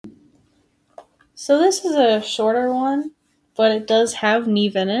So this is a shorter one, but it does have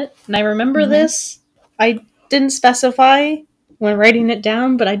Neve in it. And I remember this. I didn't specify when writing it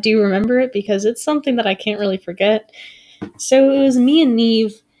down, but I do remember it because it's something that I can't really forget. So it was me and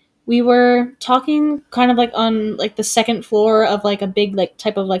Neve. We were talking kind of like on like the second floor of like a big like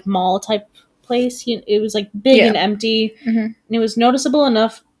type of like mall type place. It was like big and empty. And it was noticeable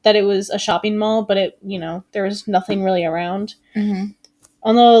enough that it was a shopping mall, but there was nothing really around.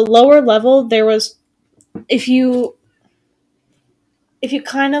 On the lower level, there was if you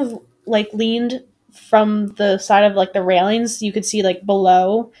kind of like leaned from the side of like the railings, you could see like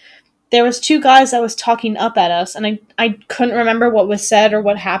below. There was two guys that was talking up at us, and I couldn't remember what was said or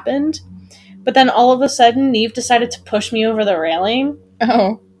what happened. But then all of a sudden, Neve decided to push me over the railing.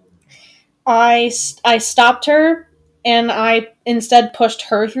 Oh. I stopped her, and I instead pushed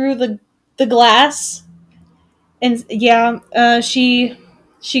her through the glass. And yeah,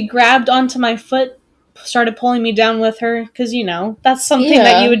 she grabbed onto my foot, started pulling me down with her, because that's something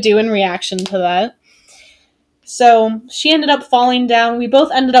that you would do in reaction to that. So she ended up falling down. We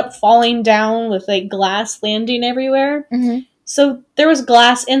both ended up falling down with like glass landing everywhere. So there was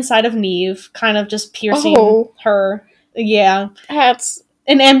glass inside of Neve, kind of just piercing her. Yeah.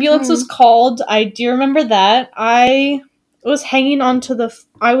 An ambulance was called. I do remember that. I was hanging on to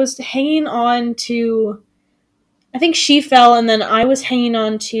I think she fell, and then I was hanging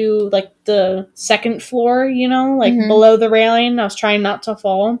on to like the second floor, below the railing. I was trying not to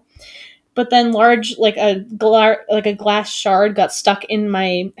fall. But then like a glass shard got stuck in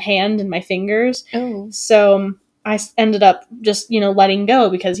my hand and my fingers. So I ended up just, letting go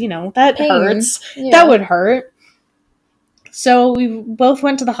because, that hurts. Yeah. That would hurt. So we both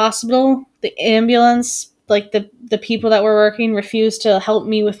went to the hospital. The ambulance, like the people that were working, refused to help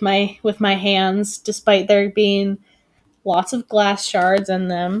me with my hands, despite there being lots of glass shards in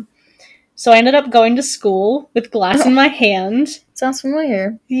them. So I ended up going to school with glass in my hand. Sounds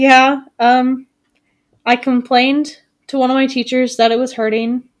familiar. Yeah. I complained to one of my teachers that it was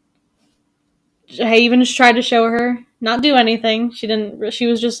hurting. I even just tried to show her, not do anything. She didn't. She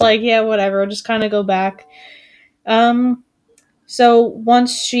was just like, yeah, whatever. Just kind of go back. So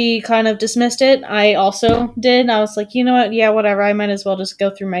once she kind of dismissed it, I also did. I was like, you know what? Yeah, whatever. I might as well just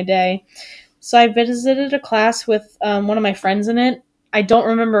go through my day. So I visited a class with one of my friends in it. I don't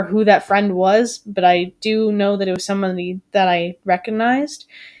remember who that friend was, but I do know that it was somebody that I recognized.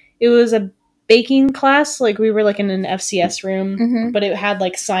 It was a baking class. Like, we were like in an FCS room, but it had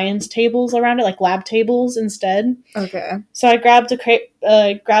like science tables around it, like lab tables instead. Okay. So I grabbed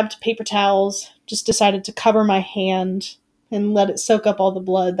grabbed paper towels, just decided to cover my hand and let it soak up all the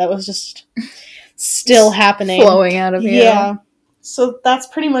blood that was just still happening. Flowing out of you. Yeah. So that's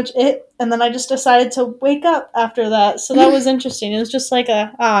pretty much it. And then I just decided to wake up after that. So that was interesting. It was just like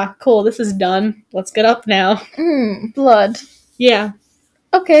cool, this is done. Let's get up now. Blood. Yeah.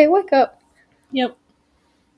 Okay, wake up. Yep.